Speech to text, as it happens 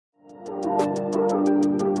I'm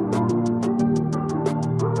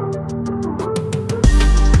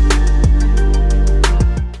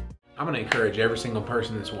going to encourage every single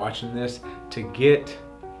person that's watching this to get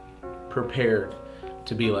prepared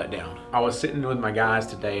to be let down. I was sitting with my guys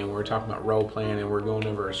today and we were talking about role playing and we're going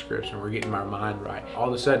over our scripts and we're getting our mind right. All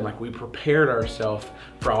of a sudden, like, we prepared ourselves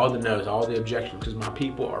for all the no's, all the objections, because my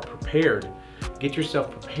people are prepared. Get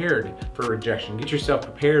yourself prepared for rejection. Get yourself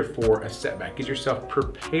prepared for a setback. Get yourself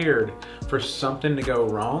prepared for something to go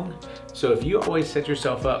wrong. So if you always set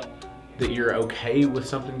yourself up that you're okay with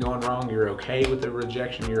something going wrong, you're okay with the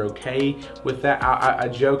rejection, you're okay with that. I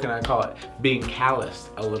joke and I call it being calloused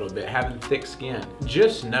a little bit, having thick skin.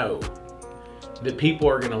 Just know that people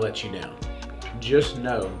are gonna let you down. Just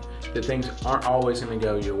know that things aren't always gonna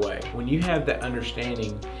go your way. When you have that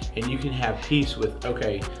understanding and you can have peace with,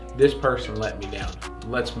 okay, this person let me down,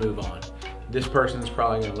 let's move on. This person's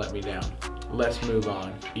probably gonna let me down, let's move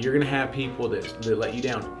on. You're gonna have people that let you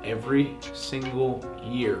down every single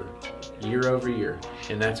year over year,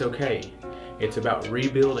 and that's okay. It's about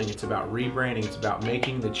rebuilding, it's about rebranding, it's about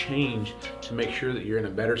making the change to make sure that you're in a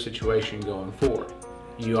better situation going forward.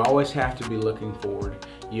 You always have to be looking forward.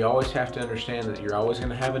 You always have to understand that you're always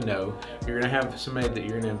gonna have a no. You're gonna have somebody that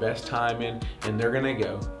you're gonna invest time in and they're gonna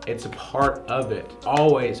go. It's a part of it.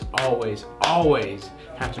 Always, always, always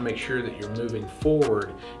have to make sure that you're moving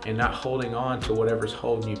forward and not holding on to whatever's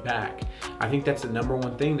holding you back. I think that's the number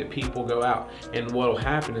one thing that people go out, and what'll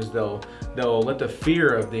happen is they'll let the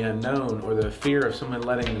fear of the unknown or the fear of someone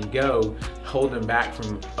letting them go hold them back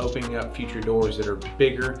from opening up future doors that are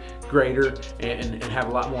bigger, greater, and have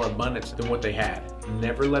a lot more abundance than what they had.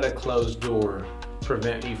 Never let a closed door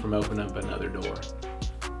prevent you from opening up another door.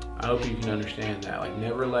 I hope you can understand that. Like,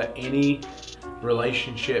 never let any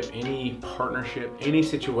relationship, any partnership, any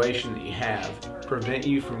situation that you have prevent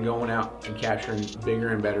you from going out and capturing bigger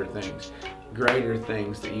and better things, greater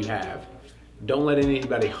things that you have. Don't let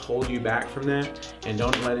anybody hold you back from that, and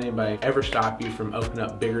don't let anybody ever stop you from opening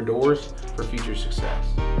up bigger doors for future success.